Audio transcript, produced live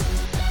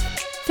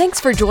Thanks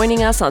for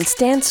joining us on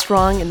Stand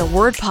Strong in the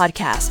Word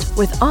podcast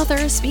with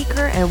author,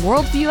 speaker, and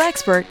worldview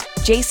expert,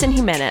 Jason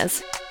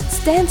Jimenez.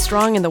 Stand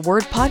Strong in the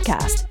Word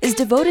podcast is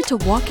devoted to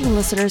walking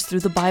listeners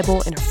through the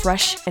Bible in a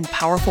fresh and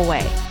powerful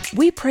way.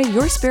 We pray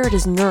your spirit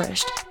is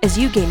nourished as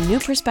you gain new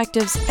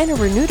perspectives and a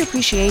renewed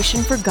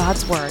appreciation for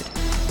God's Word.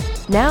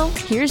 Now,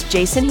 here's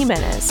Jason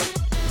Jimenez.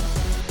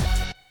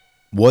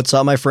 What's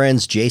up, my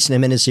friends? Jason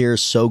Jimenez here.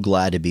 So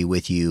glad to be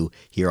with you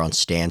here on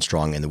Stand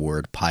Strong in the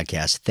Word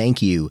podcast.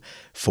 Thank you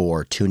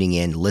for tuning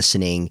in,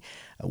 listening,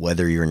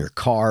 whether you're in your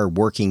car,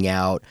 working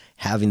out,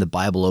 having the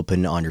Bible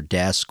open on your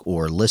desk,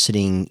 or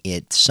listening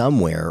it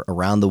somewhere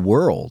around the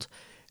world.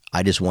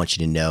 I just want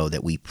you to know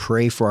that we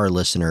pray for our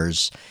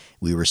listeners.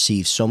 We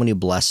receive so many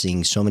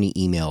blessings, so many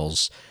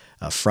emails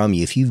from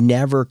you. If you've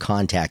never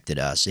contacted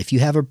us, if you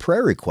have a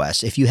prayer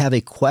request, if you have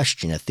a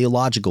question, a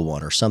theological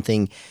one, or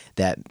something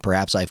that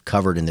perhaps I've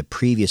covered in the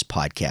previous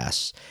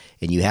podcasts,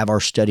 and you have our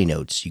study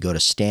notes, you go to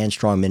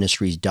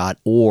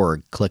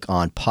standstrongministries.org, click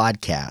on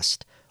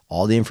podcast.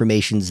 All the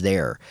information's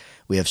there.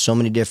 We have so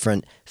many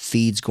different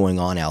feeds going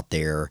on out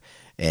there,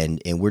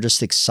 and we're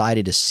just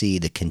excited to see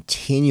the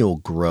continual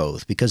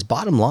growth, because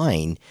bottom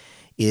line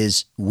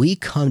is we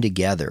come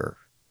together,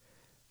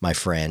 my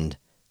friend,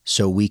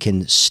 so we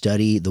can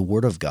study the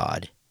Word of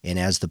God. And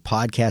as the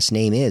podcast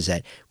name is,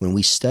 that when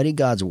we study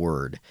God's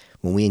Word,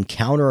 when we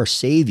encounter our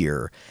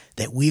Savior,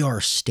 that we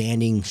are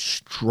standing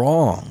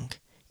strong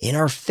in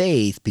our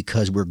faith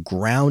because we're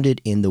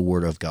grounded in the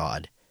Word of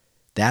God.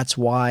 That's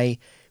why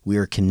we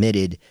are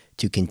committed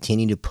to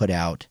continue to put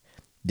out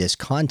this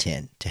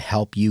content to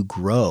help you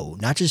grow,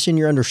 not just in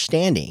your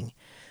understanding,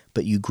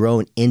 but you grow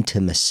in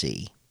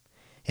intimacy.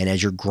 And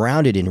as you're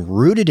grounded and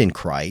rooted in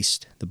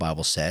Christ, the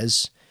Bible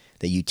says,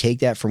 that you take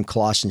that from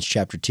Colossians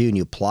chapter 2 and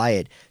you apply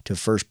it to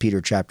 1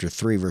 Peter chapter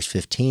 3, verse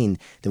 15,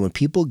 then when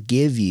people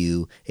give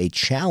you a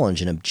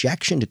challenge, an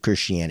objection to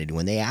Christianity,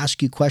 when they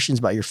ask you questions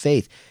about your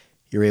faith,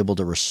 you're able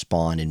to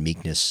respond in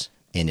meekness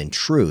and in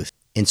truth.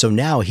 And so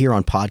now here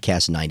on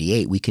podcast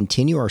 98, we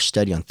continue our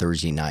study on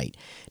Thursday night.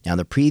 Now, in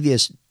the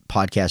previous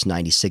podcast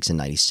 96 and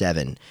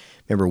 97,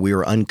 remember, we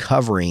were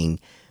uncovering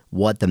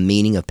what the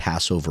meaning of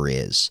Passover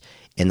is.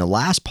 In the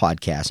last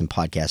podcast, in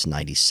podcast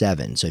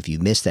 97, so if you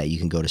missed that, you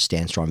can go to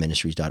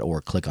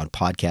standstrongministries.org, click on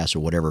podcast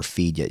or whatever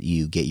feed that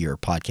you get your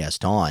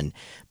podcast on.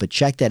 But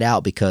check that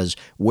out, because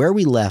where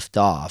we left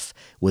off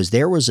was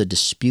there was a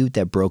dispute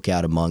that broke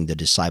out among the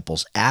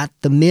disciples at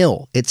the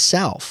meal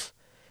itself.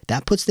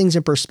 That puts things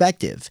in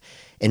perspective.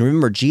 And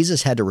remember,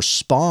 Jesus had to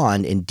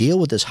respond and deal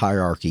with this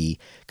hierarchy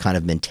kind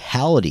of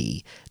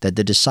mentality that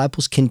the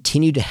disciples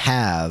continued to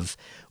have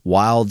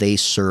while they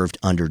served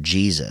under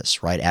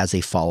Jesus, right, as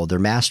they followed their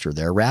master,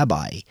 their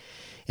rabbi.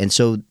 And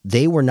so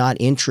they were not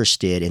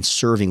interested in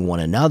serving one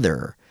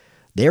another.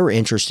 They were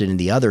interested in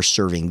the other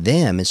serving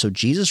them. And so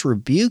Jesus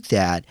rebuked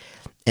that.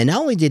 And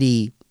not only did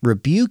he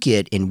rebuke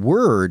it in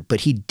word, but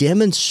he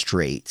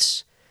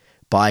demonstrates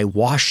by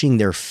washing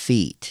their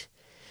feet.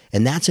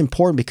 And that's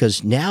important,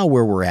 because now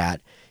where we're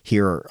at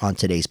here on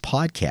today's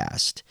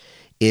podcast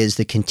is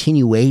the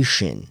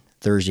continuation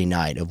Thursday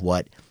night of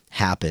what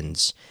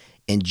happens.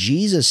 And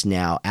Jesus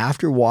now,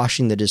 after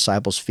washing the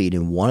disciples' feet,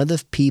 and one of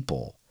the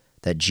people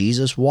that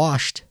Jesus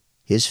washed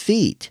his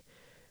feet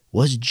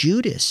was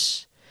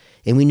Judas.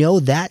 And we know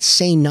that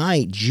same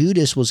night,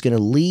 Judas was going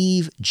to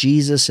leave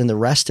Jesus and the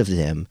rest of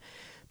them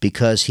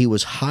because he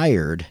was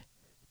hired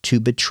to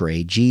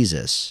betray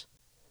Jesus.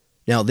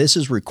 Now, this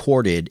is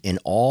recorded in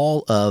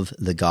all of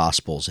the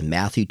Gospels, in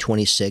Matthew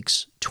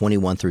 26,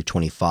 21 through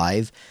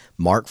 25,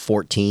 Mark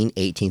 14,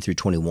 18 through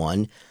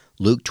 21,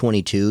 Luke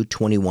 22,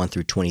 21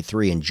 through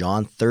 23, and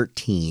John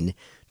 13,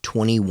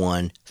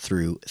 21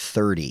 through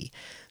 30.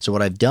 So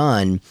what I've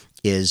done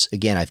is,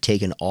 again, I've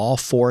taken all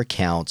four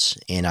accounts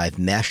and I've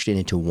meshed it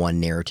into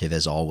one narrative,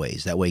 as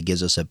always. That way it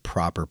gives us a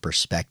proper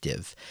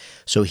perspective.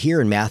 So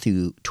here in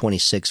Matthew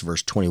 26,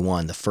 verse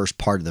 21, the first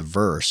part of the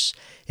verse,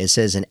 it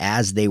says, "And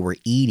as they were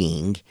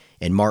eating,"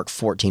 in Mark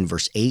 14,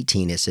 verse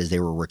 18, it says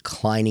they were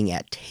reclining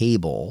at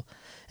table.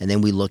 And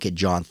then we look at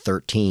John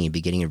 13,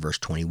 beginning in verse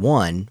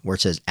 21, where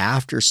it says,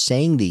 "After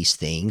saying these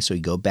things," so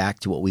you go back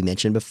to what we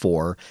mentioned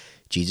before,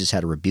 Jesus had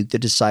to rebuke the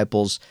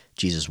disciples.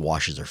 Jesus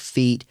washes their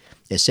feet.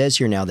 It says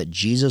here now that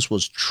Jesus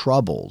was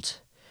troubled.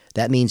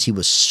 That means he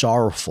was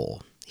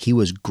sorrowful. He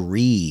was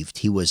grieved.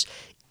 He was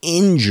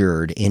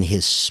injured in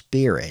his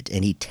spirit.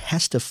 And he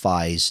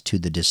testifies to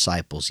the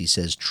disciples. He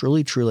says,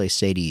 "Truly, truly, I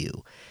say to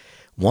you,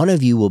 one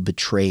of you will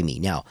betray me."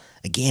 Now,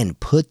 again,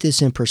 put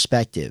this in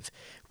perspective.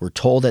 We're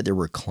told that they're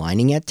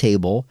reclining at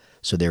table,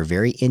 so they're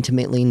very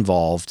intimately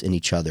involved in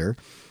each other.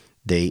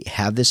 They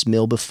have this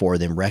meal before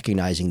them,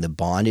 recognizing the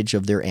bondage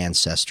of their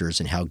ancestors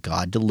and how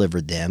God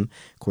delivered them.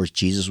 Of course,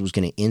 Jesus was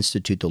going to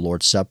institute the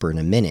Lord's Supper in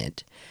a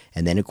minute.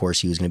 And then, of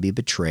course, he was going to be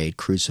betrayed,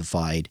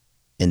 crucified,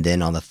 and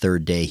then on the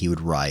third day he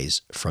would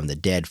rise from the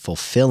dead,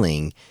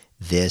 fulfilling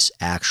this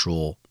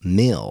actual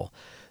meal.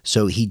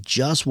 So he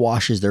just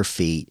washes their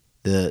feet.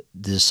 The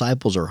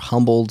disciples are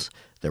humbled.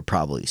 They're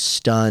probably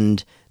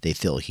stunned. They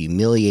feel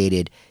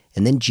humiliated.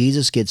 And then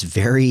Jesus gets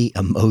very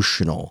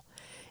emotional.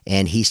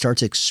 And he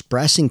starts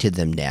expressing to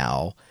them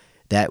now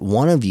that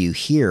one of you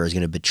here is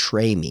going to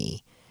betray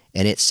me.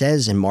 And it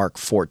says in Mark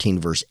 14,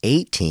 verse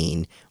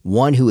 18,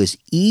 one who is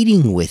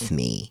eating with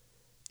me.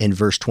 In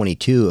verse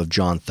 22 of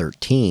John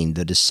 13,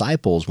 the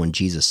disciples, when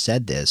Jesus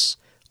said this,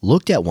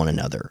 looked at one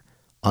another,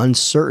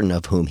 uncertain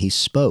of whom he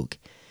spoke.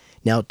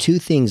 Now, two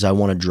things I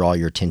want to draw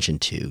your attention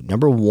to.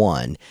 Number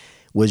one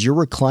was you're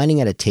reclining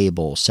at a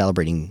table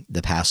celebrating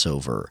the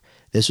Passover.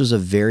 This was a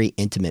very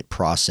intimate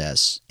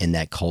process in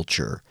that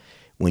culture.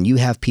 When you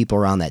have people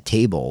around that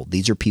table,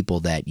 these are people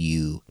that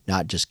you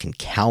not just can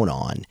count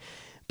on,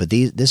 but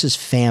this is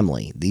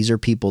family. These are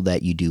people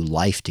that you do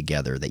life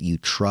together, that you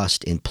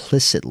trust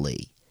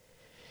implicitly.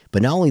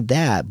 But not only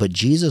that, but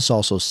Jesus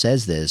also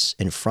says this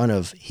in front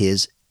of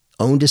his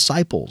own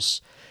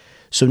disciples.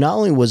 So not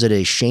only was it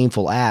a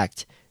shameful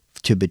act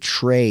to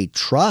betray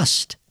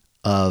trust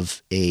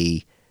of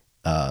a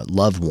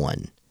loved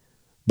one,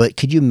 but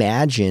could you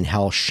imagine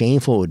how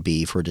shameful it would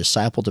be for a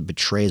disciple to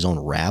betray his own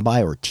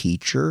rabbi or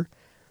teacher?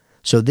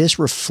 So this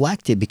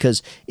reflected,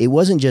 because it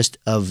wasn't just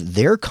of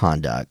their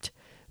conduct,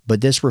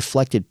 but this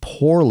reflected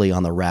poorly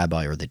on the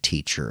rabbi or the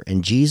teacher.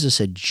 And Jesus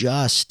had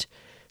just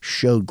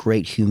showed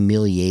great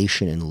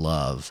humiliation and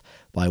love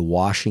by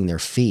washing their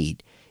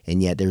feet.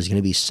 And yet there's going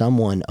to be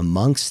someone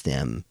amongst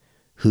them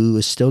who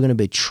is still going to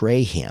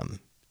betray him.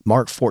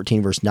 Mark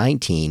 14, verse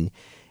 19,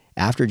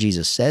 after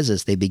Jesus says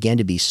this, they began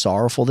to be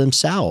sorrowful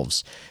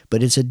themselves.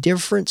 But it's a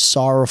different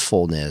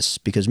sorrowfulness,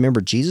 because remember,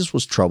 Jesus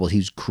was troubled. He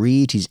was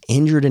grieved. He's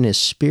injured in his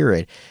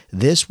spirit.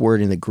 This word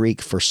in the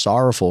Greek for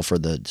sorrowful for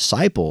the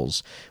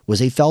disciples was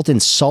they felt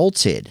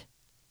insulted.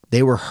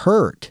 They were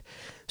hurt.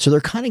 So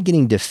they're kind of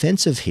getting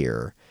defensive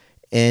here.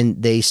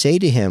 And they say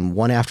to him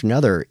one after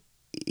another,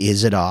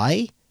 "Is it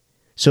I?"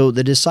 So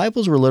the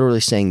disciples were literally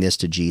saying this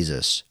to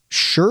Jesus,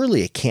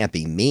 "Surely it can't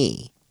be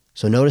me."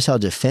 So notice how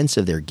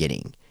defensive they're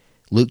getting.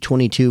 Luke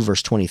 22,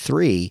 verse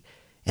 23,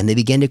 and they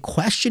began to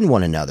question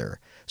one another.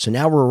 So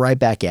now we're right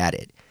back at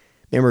it.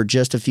 Remember,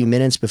 just a few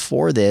minutes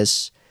before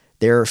this,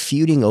 they're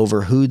feuding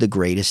over who the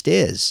greatest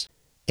is.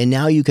 And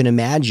now you can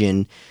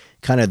imagine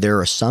kind of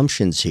their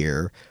assumptions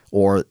here,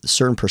 or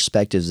certain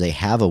perspectives they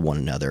have of one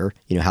another,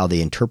 how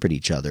they interpret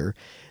each other.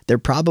 They're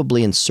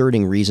probably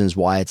inserting reasons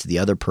why it's the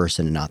other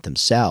person and not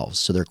themselves.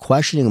 So they're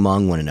questioning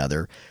among one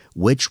another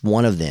which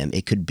one of them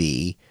it could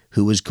be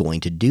who is going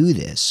to do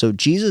this. So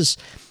Jesus,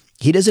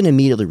 he doesn't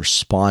immediately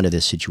respond to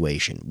this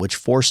situation, which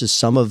forces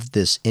some of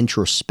this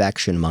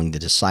introspection among the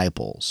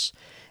disciples.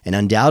 And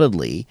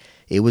undoubtedly,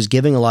 it was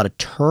giving a lot of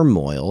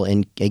turmoil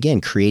and, again,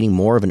 creating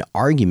more of an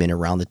argument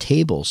around the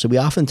table. So we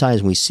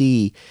oftentimes, when we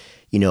see,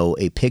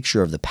 a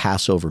picture of the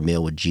Passover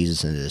meal with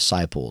Jesus and the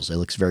disciples, it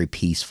looks very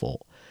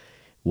peaceful.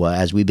 Well,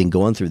 as we've been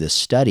going through this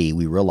study,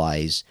 we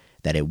realize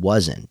that it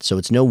wasn't. So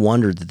it's no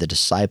wonder that the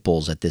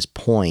disciples at this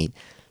point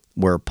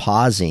were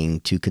pausing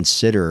to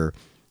consider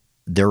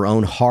their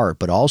own heart,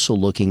 but also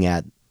looking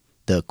at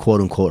the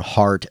quote-unquote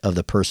heart of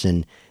the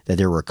person that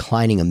they're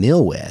reclining a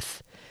meal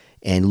with,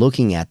 and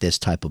looking at this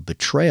type of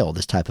betrayal,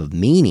 this type of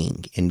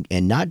meaning,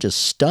 and not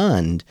just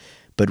stunned,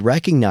 but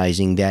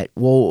recognizing that,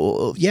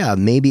 well, yeah,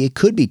 maybe it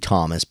could be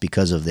Thomas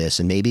because of this,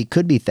 and maybe it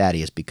could be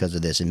Thaddeus because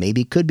of this, and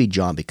maybe it could be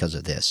John because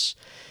of this.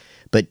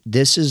 But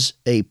this is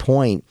a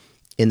point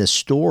in the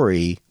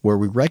story where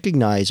we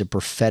recognize a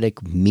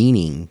prophetic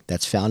meaning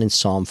that's found in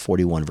Psalm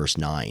 41, verse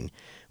 9,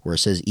 where it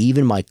says,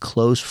 "Even my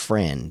close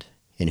friend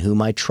in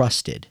whom I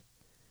trusted,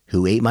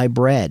 who ate my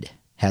bread,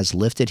 has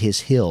lifted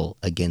his heel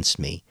against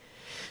me."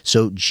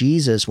 So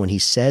Jesus, when he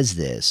says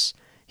this,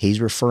 he's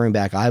referring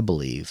back, I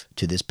believe,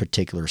 to this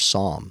particular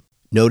psalm.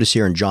 Notice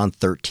here in John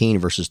 13,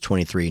 verses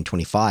 23 and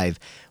 25,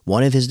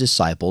 one of his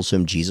disciples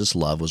whom Jesus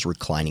loved was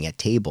reclining at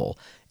table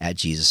at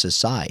Jesus'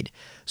 side.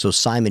 So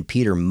Simon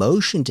Peter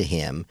motioned to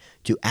him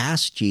to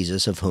ask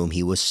Jesus of whom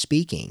he was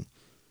speaking.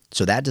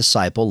 So that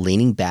disciple,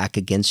 leaning back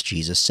against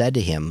Jesus, said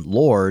to him,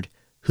 "Lord,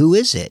 who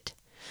is it?"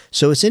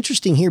 So it's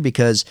interesting here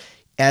because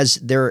as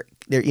there's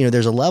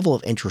a level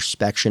of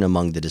introspection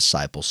among the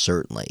disciples,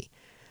 certainly,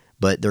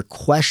 but they're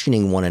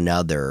questioning one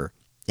another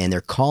and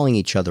they're calling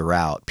each other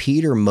out.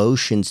 Peter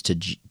motions to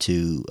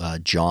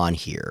John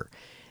here,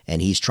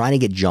 and he's trying to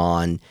get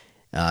John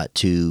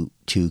to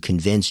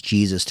convince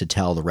Jesus to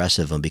tell the rest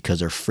of them because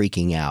they're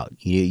freaking out.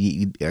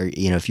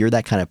 If you're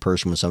that kind of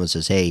person, when someone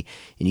says, "Hey,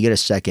 and you get a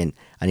second,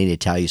 I need to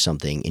tell you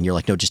something," and you're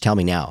like, "No, just tell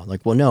me now."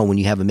 Like, well, no, when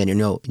you have a minute,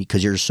 no,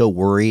 because you're so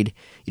worried,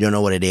 you don't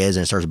know what it is,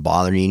 and it starts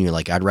bothering you, and you're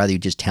like, "I'd rather you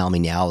just tell me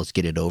now, let's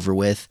get it over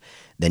with,"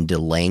 than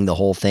delaying the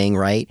whole thing,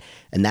 right?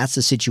 And that's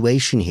the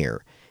situation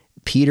here.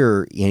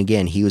 Peter, and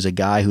again, he was a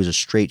guy who's a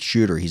straight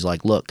shooter. He's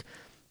like, "Look,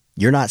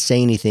 you're not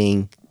saying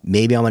anything.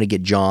 Maybe I'm going to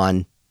get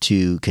John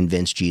to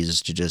convince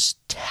Jesus to just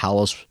tell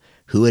us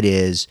who it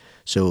is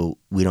so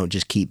we don't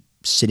just keep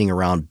sitting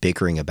around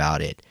bickering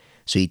about it."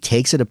 So he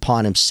takes it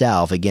upon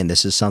himself. Again,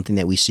 this is something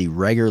that we see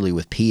regularly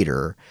with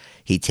Peter.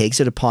 He takes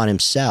it upon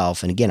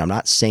himself. And again, I'm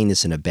not saying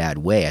this in a bad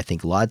way. I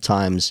think a lot of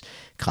times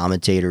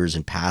commentators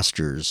and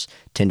pastors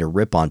tend to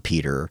rip on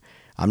Peter.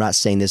 I'm not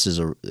saying this is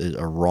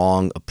a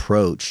wrong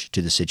approach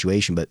to the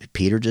situation, but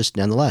Peter just,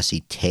 nonetheless,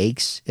 he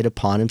takes it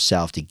upon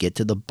himself to get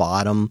to the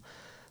bottom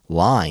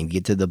line,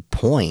 get to the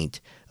point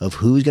of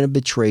who's going to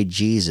betray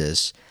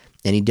Jesus.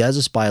 And he does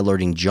this by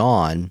alerting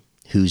John,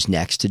 who's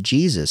next to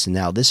Jesus. And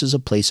now this is a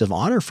place of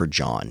honor for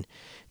John.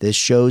 This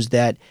shows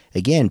that,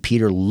 again,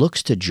 Peter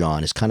looks to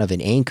John as kind of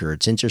an anchor.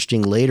 It's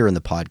interesting later in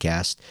the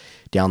podcast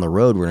down the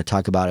road, we're going to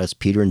talk about as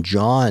Peter and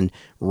John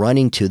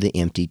running to the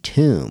empty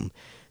tomb.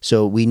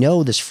 So we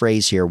know this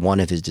phrase here, one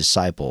of his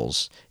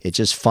disciples. It's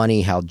just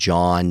funny how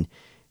John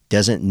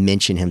doesn't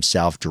mention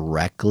himself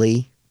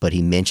directly, but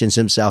he mentions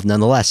himself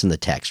nonetheless in the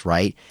text,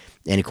 right?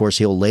 And of course,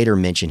 he'll later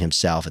mention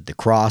himself at the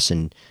cross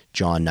in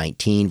John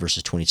 19,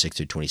 verses 26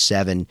 through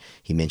 27.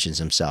 He mentions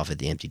himself at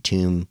the empty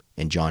tomb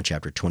in John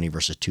chapter 20,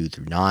 verses 2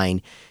 through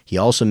 9. He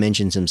also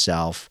mentions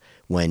himself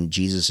when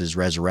Jesus is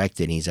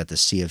resurrected and he's at the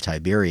Sea of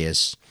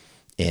Tiberias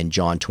in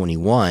John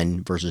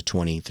 21, verses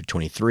 20 through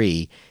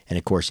 23. And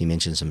of course, he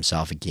mentions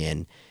himself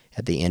again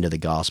at the end of the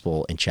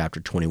gospel in chapter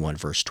 21,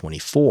 verse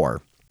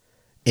 24.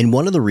 And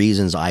one of the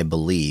reasons I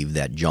believe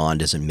that John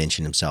doesn't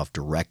mention himself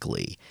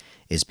directly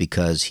is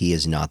because he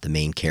is not the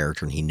main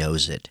character and he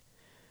knows it.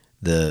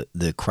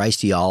 The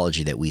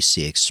Christology that we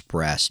see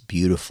expressed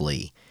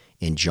beautifully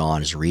in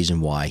John is the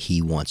reason why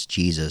he wants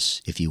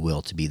Jesus, if you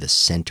will, to be the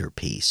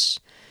centerpiece.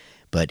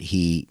 But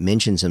he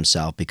mentions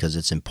himself because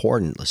it's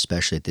important,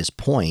 especially at this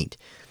point,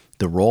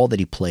 the role that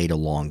he played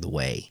along the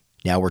way.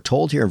 Now we're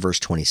told here in verse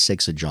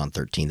 26 of John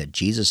 13 that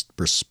Jesus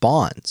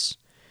responds.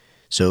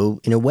 So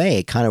in a way,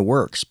 it kind of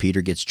works.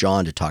 Peter gets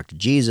John to talk to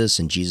Jesus,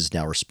 and Jesus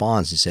now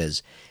responds. He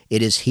says,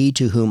 "It is he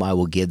to whom I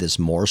will give this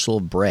morsel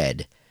of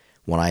bread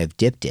when I have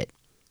dipped it."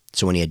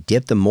 So when he had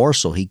dipped the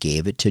morsel, he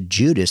gave it to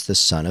Judas, the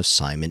son of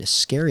Simon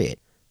Iscariot.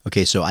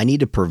 Okay, so I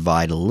need to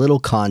provide a little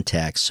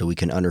context so we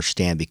can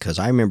understand, because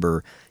I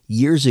remember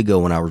years ago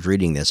when I was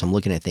reading this, I'm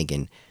looking at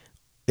thinking,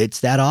 it's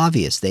that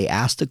obvious. They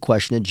asked the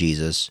question of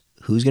Jesus,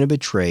 who's going to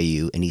betray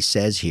you? And he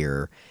says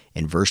here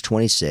in verse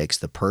 26,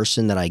 the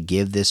person that I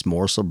give this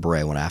morsel of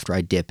bread when after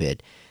I dip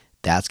it,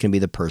 that's going to be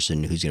the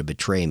person who's going to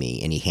betray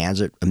me. And he hands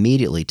it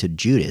immediately to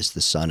Judas,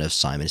 the son of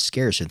Simon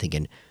Iscariot. So I'm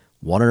thinking,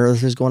 what on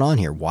earth is going on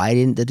here? Why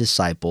didn't the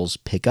disciples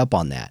pick up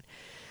on that?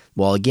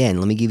 Well, again,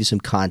 let me give you some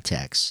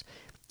context.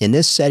 In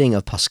this setting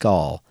of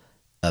Paschal,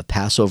 a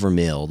Passover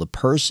meal, the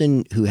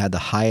person who had the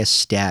highest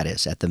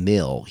status at the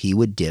meal, he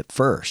would dip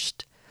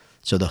first.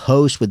 So the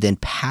host would then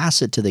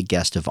pass it to the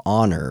guest of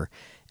honor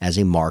as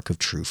a mark of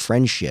true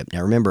friendship.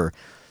 Now remember,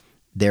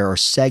 there are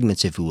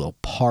segments, if you will,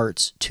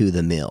 parts to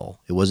the meal.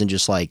 It wasn't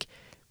just like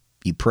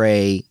you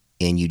pray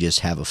and you just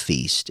have a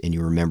feast and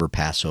you remember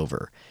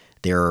Passover.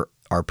 There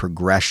are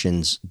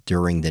progressions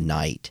during the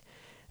night.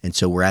 And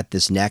so we're at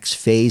this next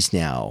phase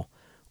now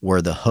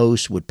where the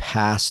host would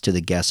pass to the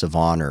guest of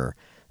honor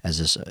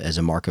as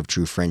a mark of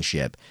true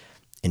friendship.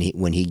 And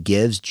when he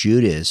gives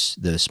Judas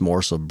this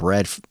morsel of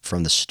bread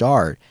from the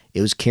start,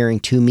 it was carrying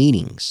two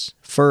meanings.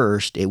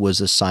 First, it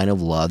was a sign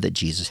of love that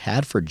Jesus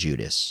had for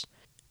Judas.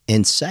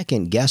 And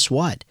second, guess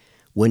what?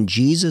 When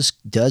Jesus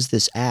does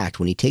this act,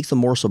 when he takes the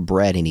morsel of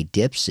bread and he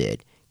dips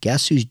it,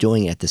 guess who's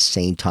doing it at the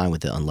same time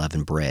with the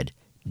unleavened bread?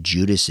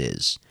 Judas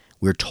is.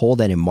 We're told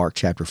that in Mark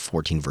chapter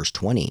 14, verse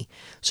 20.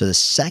 So the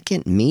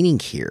second meaning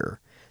here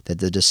that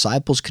the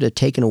disciples could have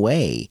taken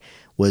away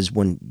was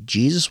when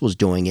Jesus was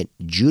doing it,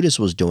 Judas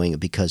was doing it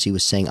because he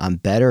was saying, I'm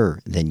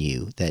better than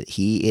you, that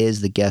he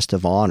is the guest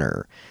of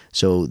honor.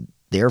 So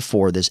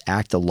therefore, this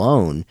act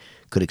alone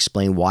could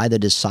explain why the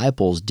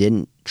disciples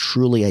didn't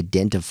truly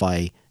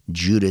identify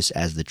Judas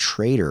as the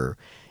traitor.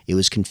 It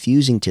was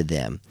confusing to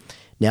them.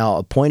 Now,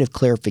 a point of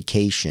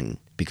clarification,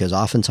 because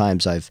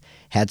oftentimes I've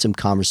had some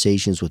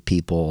conversations with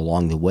people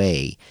along the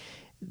way.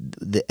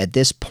 At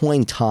this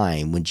point in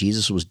time, when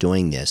Jesus was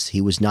doing this, he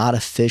was not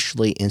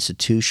officially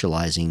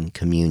institutionalizing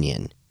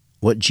communion.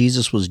 What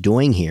Jesus was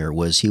doing here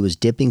was he was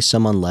dipping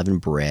some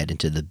unleavened bread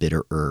into the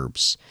bitter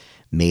herbs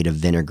made of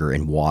vinegar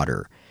and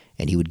water,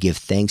 and he would give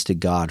thanks to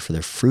God for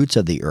the fruits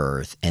of the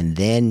earth, and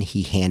then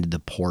he handed the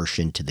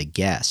portion to the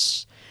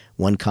guests.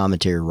 One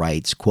commentary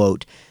writes,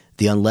 quote,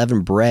 "The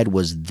unleavened bread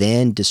was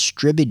then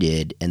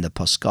distributed and the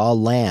Paschal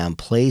lamb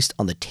placed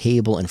on the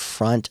table in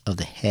front of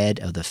the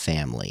head of the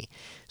family."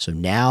 So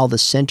now the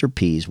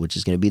centerpiece, which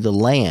is going to be the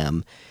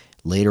lamb,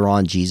 later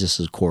on Jesus,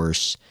 of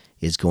course,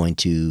 is going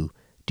to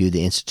do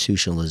the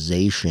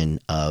institutionalization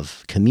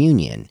of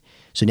communion.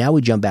 So now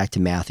we jump back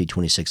to Matthew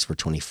 26, verse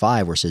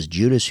 25, where it says,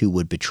 Judas, who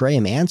would betray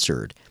him,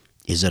 answered,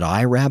 "Is it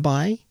I,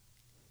 Rabbi?"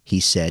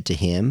 He said to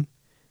him,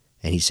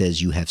 and he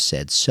says, "You have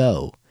said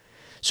so."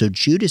 So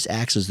Judas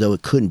acts as though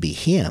it couldn't be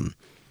him.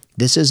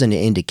 This isn't an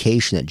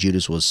indication that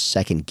Judas was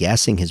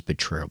second-guessing his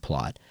betrayal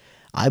plot.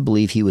 I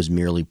believe he was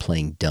merely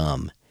playing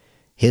dumb.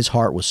 His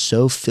heart was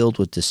so filled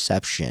with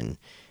deception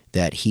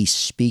that he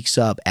speaks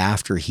up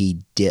after he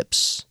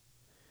dips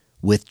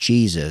with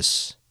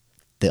Jesus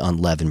the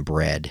unleavened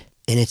bread.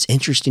 And it's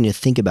interesting to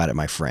think about it,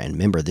 my friend.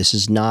 Remember, this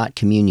is not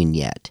communion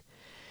yet.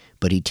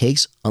 But he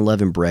takes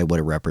unleavened bread, what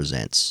it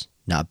represents,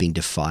 not being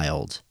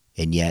defiled.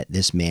 And yet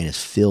this man is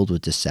filled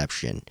with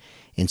deception.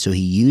 And so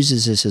he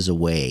uses this as a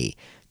way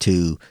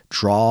to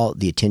draw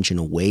the attention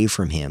away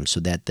from him so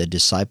that the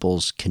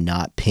disciples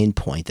cannot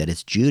pinpoint that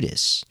it's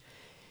Judas.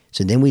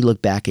 So then we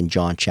look back in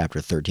John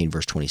chapter 13,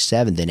 verse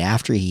 27. Then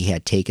after he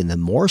had taken the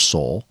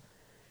morsel,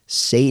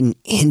 Satan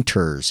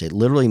enters. It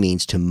literally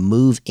means to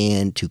move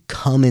in, to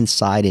come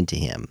inside into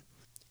him.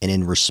 And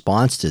in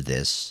response to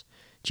this,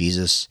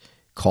 Jesus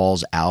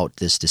calls out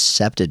this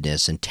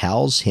deceptiveness and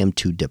tells him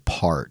to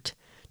depart,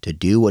 to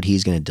do what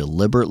he's going to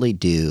deliberately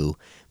do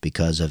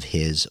because of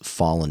his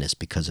fallenness,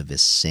 because of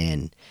his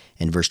sin.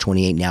 In verse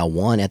 28, now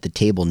one at the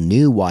table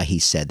knew why he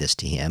said this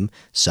to him.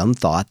 Some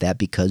thought that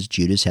because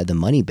Judas had the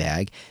money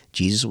bag,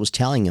 Jesus was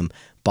telling him,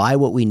 buy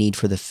what we need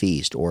for the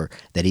feast, or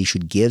that he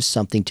should give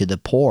something to the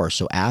poor.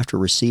 So after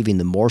receiving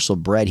the morsel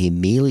of bread, he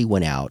immediately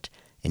went out,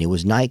 and it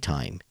was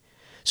nighttime.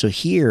 So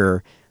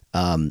here,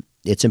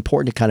 it's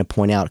important to kind of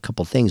point out a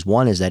couple things.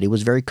 One is that it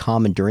was very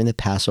common during the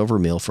Passover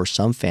meal for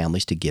some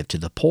families to give to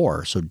the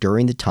poor. So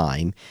during the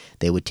time,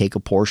 they would take a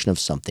portion of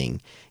something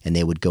and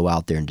they would go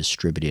out there and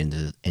distribute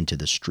it into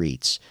the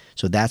streets.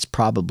 So that's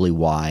probably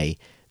why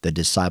the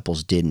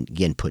disciples didn't,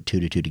 again, put two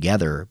to two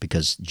together,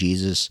 because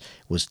Jesus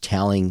was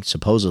telling,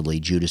 supposedly,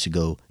 Judas to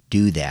go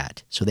do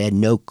that. So they had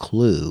no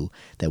clue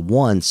that,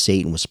 one,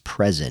 Satan was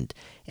present,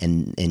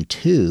 and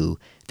two,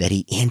 that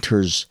he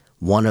enters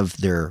one of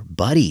their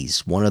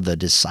buddies, one of the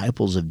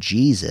disciples of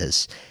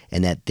Jesus,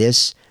 and that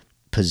this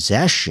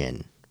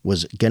possession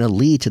was going to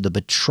lead to the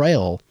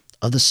betrayal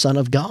of the Son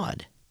of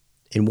God.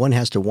 And one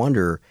has to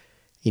wonder,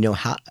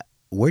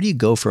 where do you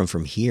go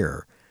from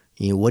here?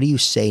 What do you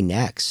say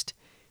next?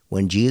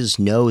 When Jesus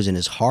knows in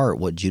his heart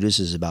what Judas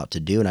is about to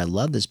do. And I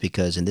love this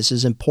because, and this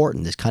is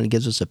important, this kind of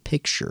gives us a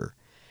picture.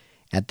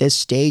 At this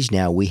stage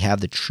now, we have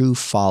the true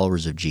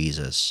followers of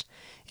Jesus.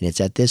 And it's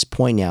at this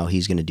point now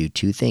he's going to do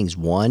two things.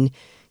 One,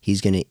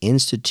 he's going to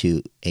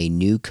institute a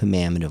new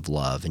commandment of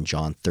love in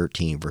John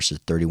 13, verses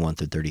 31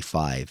 through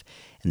 35.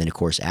 And then, of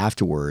course,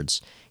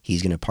 afterwards,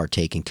 he's going to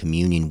partake in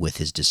communion with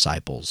his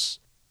disciples.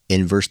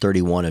 In verse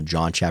 31 of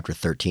John chapter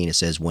 13, it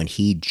says, when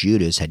he,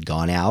 Judas, had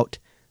gone out,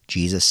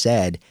 Jesus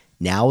said,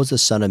 now is the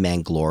Son of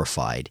Man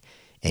glorified,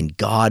 and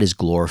God is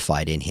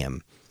glorified in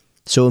him.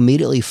 So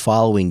immediately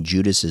following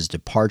Judas's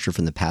departure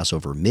from the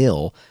Passover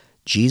meal,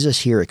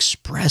 Jesus here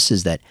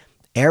expresses that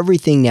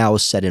everything now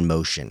is set in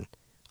motion.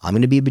 I'm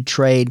going to be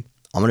betrayed.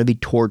 I'm going to be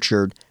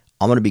tortured.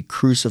 I'm going to be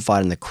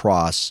crucified on the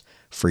cross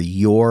for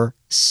your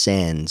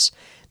sins.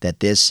 That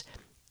this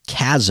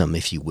chasm,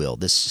 if you will,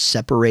 this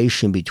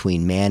separation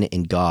between man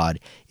and God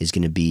is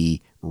going to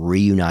be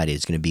reunited.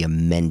 It's going to be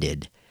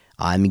amended.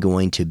 I'm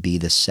going to be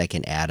the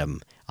second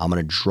Adam. I'm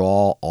going to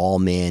draw all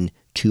men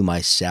to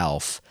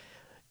myself.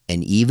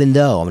 And even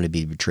though I'm going to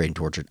be betrayed and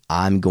tortured,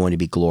 I'm going to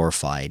be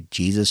glorified.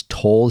 Jesus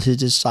told his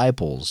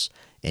disciples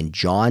in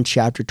John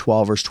chapter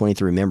 12, verse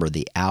 23, remember,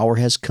 the hour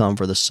has come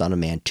for the Son of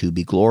Man to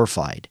be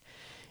glorified.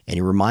 And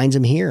he reminds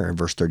him here in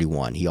verse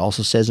 31. He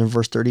also says in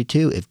verse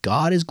 32, if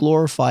God is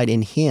glorified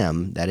in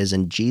him, that is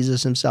in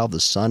Jesus himself, the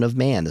Son of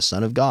Man, the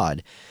Son of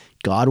God,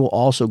 God will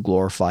also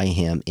glorify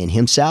him in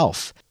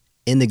himself.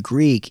 In the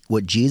Greek,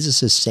 what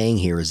Jesus is saying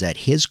here is that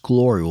his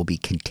glory will be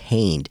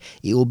contained.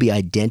 It will be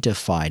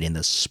identified in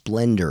the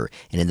splendor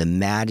and in the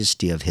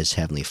majesty of his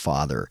heavenly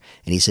Father.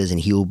 And he says, and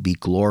he will be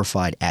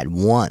glorified at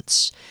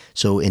once.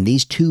 So in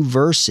these two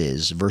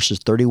verses, verses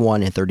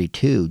 31 and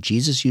 32,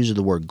 Jesus uses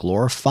the word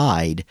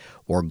glorified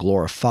or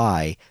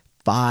glorify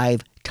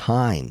 5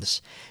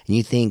 times. And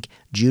you think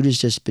Judas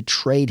just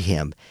betrayed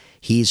him.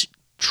 He's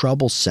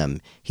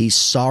troublesome. He's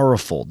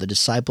sorrowful. The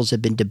disciples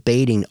have been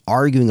debating,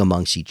 arguing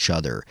amongst each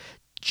other.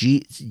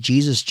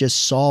 Jesus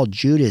just saw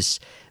Judas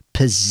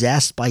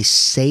possessed by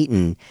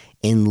Satan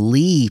and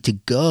leave to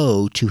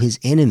go to his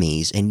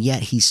enemies, and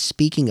yet he's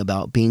speaking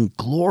about being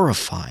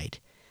glorified.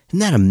 Isn't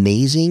that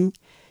amazing?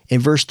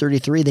 In verse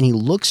 33, then he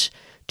looks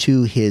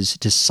to his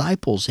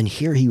disciples, and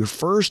here he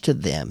refers to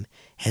them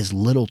as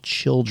little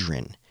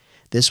children.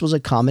 This was a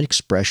common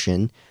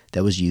expression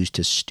that was used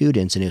to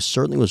students, and it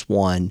certainly was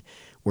one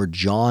where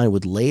John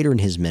would later in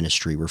his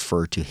ministry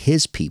refer to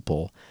his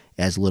people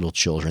as little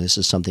children. This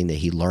is something that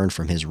he learned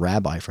from his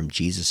rabbi, from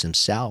Jesus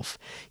himself.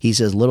 He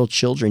says, little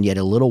children, yet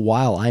a little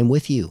while I am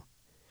with you.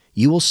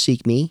 You will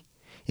seek me,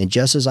 and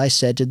just as I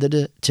said to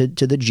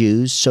the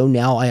Jews, so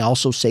now I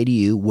also say to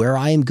you, where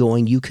I am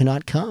going, you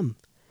cannot come.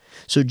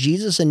 So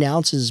Jesus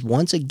announces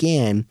once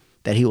again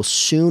that he will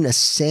soon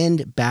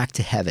ascend back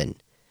to heaven.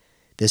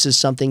 This is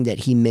something that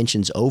he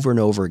mentions over and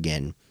over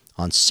again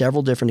on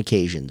several different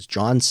occasions.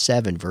 John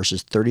 7,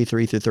 verses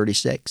 33 through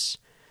 36.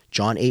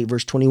 John 8,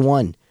 verse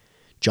 21.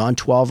 John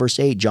 12, verse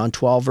 8. John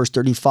 12, verse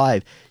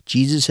 35.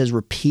 Jesus has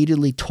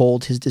repeatedly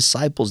told his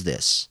disciples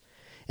this.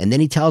 And then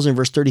he tells in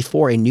verse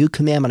 34, a new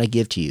commandment I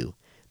give to you,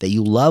 that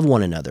you love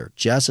one another,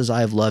 just as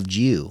I have loved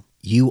you.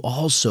 You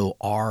also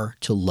are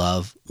to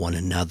love one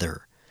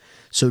another.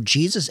 So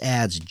Jesus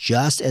adds,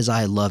 just as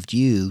I loved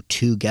you,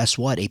 to, guess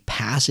what? A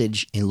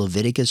passage in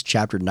Leviticus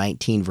chapter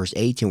 19, verse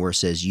 18, where it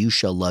says, you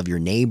shall love your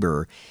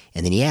neighbor.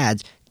 And then he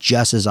adds,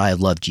 just as I have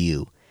loved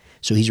you.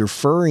 So he's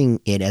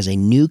referring it as a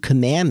new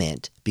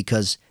commandment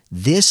because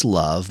This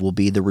love will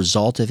be the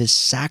result of his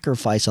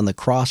sacrifice on the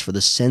cross for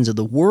the sins of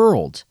the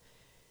world.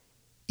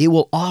 It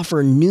will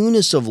offer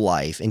newness of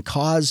life and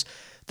cause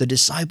the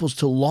disciples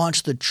to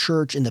launch the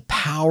church in the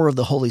power of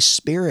the Holy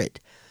Spirit.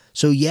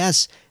 So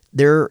yes,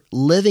 they're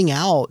living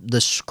out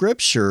the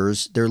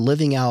scriptures. They're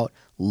living out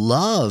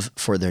love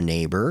for their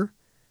neighbor.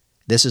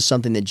 This is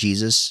something that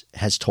Jesus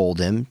has told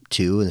them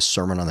to in the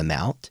Sermon on the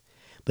Mount.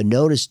 But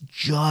notice,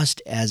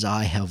 just as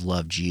I have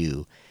loved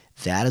you,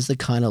 that is the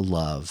kind of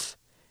love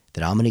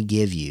that I'm going to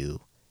give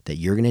you, that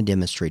you're going to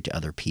demonstrate to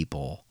other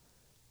people,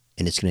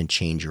 and it's going to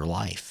change your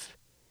life.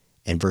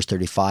 In verse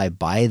 35,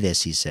 by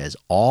this, he says,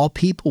 all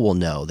people will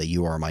know that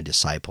you are my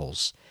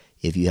disciples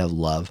if you have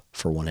love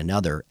for one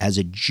another. As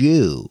a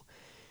Jew,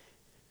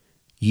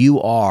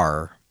 you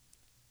are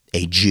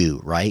a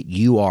Jew, right?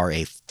 You are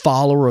a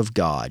follower of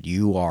God.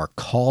 You are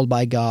called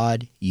by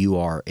God. You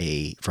are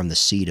from the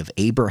seed of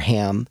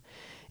Abraham.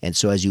 And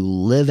so as you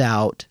live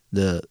out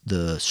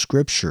the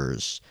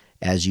scriptures,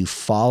 as you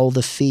follow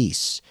the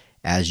feasts,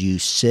 as you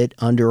sit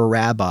under a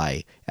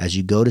rabbi, as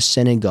you go to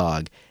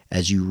synagogue,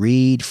 as you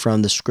read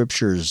from the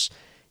scriptures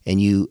and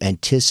you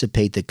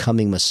anticipate the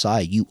coming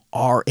Messiah, you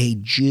are a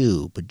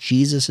Jew. But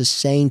Jesus is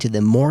saying to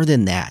them more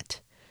than that.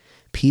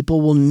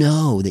 People will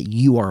know that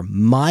you are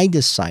my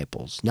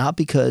disciples, not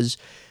because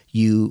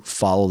you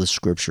follow the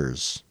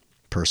scriptures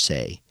per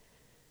se,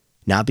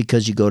 not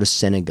because you go to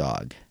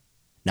synagogue,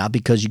 not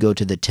because you go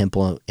to the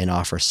temple and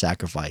offer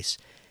sacrifice.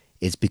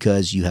 It's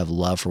because you have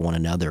love for one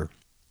another.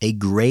 A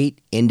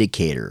great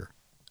indicator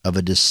of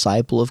a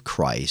disciple of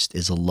Christ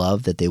is a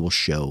love that they will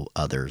show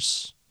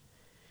others.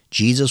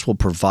 Jesus will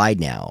provide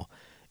now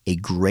a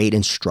great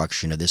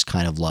instruction of this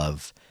kind of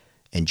love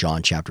in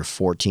John chapter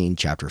 14,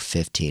 chapter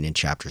 15, and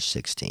chapter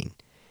 16.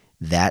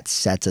 That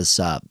sets us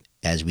up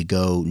as we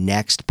go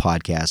next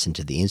podcast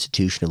into the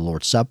institution of the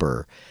Lord's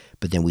Supper,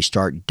 but then we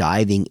start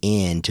diving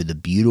into the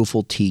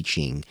beautiful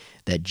teaching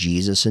that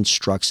Jesus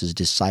instructs his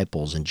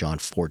disciples in John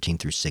 14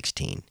 through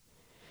 16.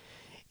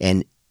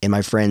 And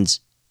my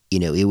friends,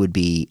 it would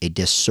be a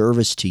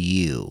disservice to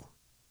you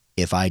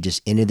if I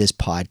just ended this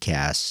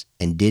podcast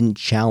and didn't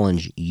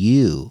challenge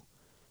you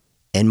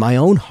and my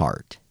own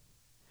heart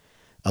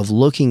of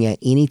looking at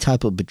any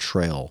type of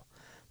betrayal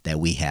that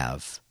we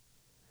have.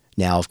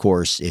 Now, of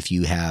course, if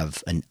you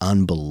have an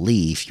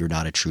unbelief, you're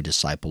not a true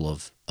disciple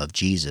of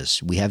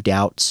Jesus. We have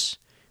doubts,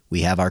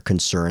 we have our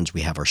concerns,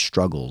 we have our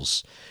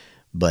struggles,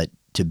 but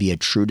to be a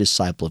true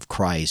disciple of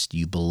Christ,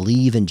 you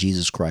believe in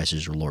Jesus Christ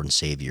as your Lord and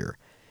Savior.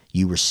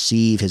 You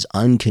receive his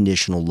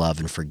unconditional love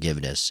and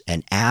forgiveness.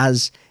 And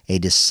as a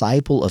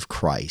disciple of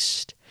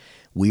Christ,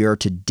 we are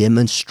to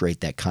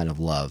demonstrate that kind of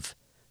love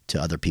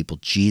to other people.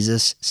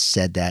 Jesus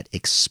said that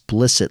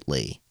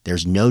explicitly.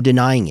 There's no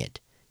denying it.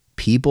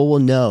 People will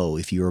know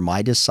if you are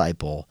my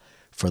disciple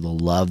for the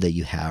love that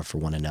you have for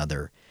one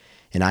another.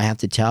 And I have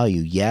to tell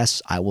you,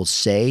 yes, I will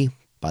say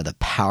by the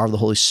power of the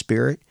Holy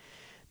Spirit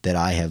that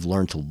I have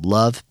learned to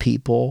love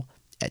people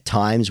at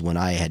times when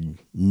I had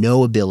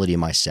no ability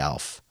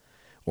myself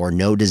or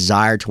no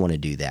desire to want to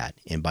do that.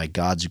 And by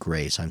God's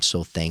grace, I'm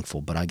so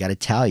thankful. But I got to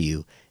tell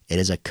you, it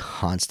is a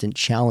constant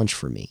challenge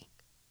for me.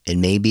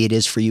 And maybe it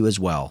is for you as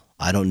well.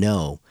 I don't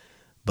know.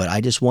 But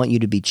I just want you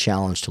to be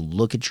challenged to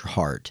look at your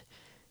heart.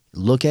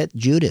 Look at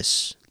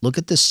Judas. Look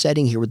at the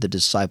setting here with the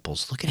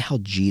disciples. Look at how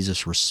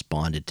Jesus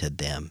responded to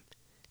them.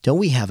 Don't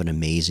we have an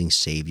amazing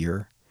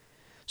Savior?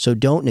 So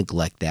don't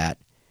neglect that.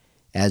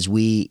 As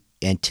we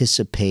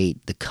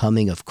anticipate the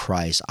coming of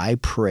Christ, I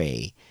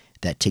pray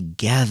that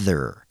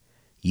together,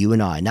 you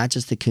and I, not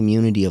just the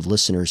community of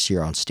listeners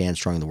here on Stand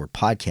Strong in the Word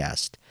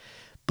podcast,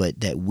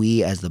 but that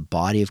we as the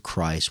body of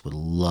Christ would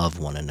love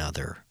one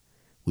another.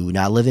 We would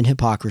not live in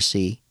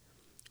hypocrisy.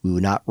 We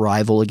would not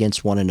rival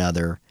against one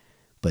another,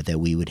 but that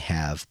we would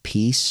have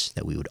peace,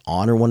 that we would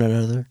honor one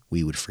another,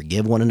 we would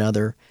forgive one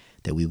another,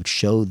 that we would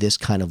show this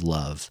kind of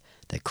love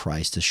that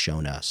Christ has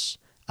shown us.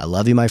 I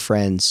love you, my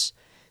friends.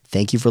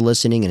 Thank you for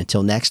listening, and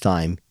until next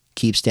time,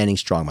 keep standing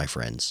strong, my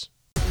friends.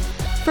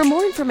 For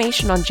more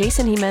information on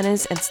Jason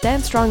Jimenez and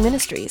Stand Strong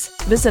Ministries,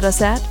 visit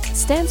us at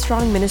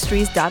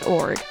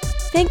standstrongministries.org.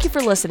 Thank you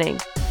for listening,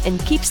 and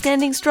keep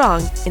standing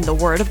strong in the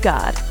Word of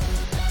God.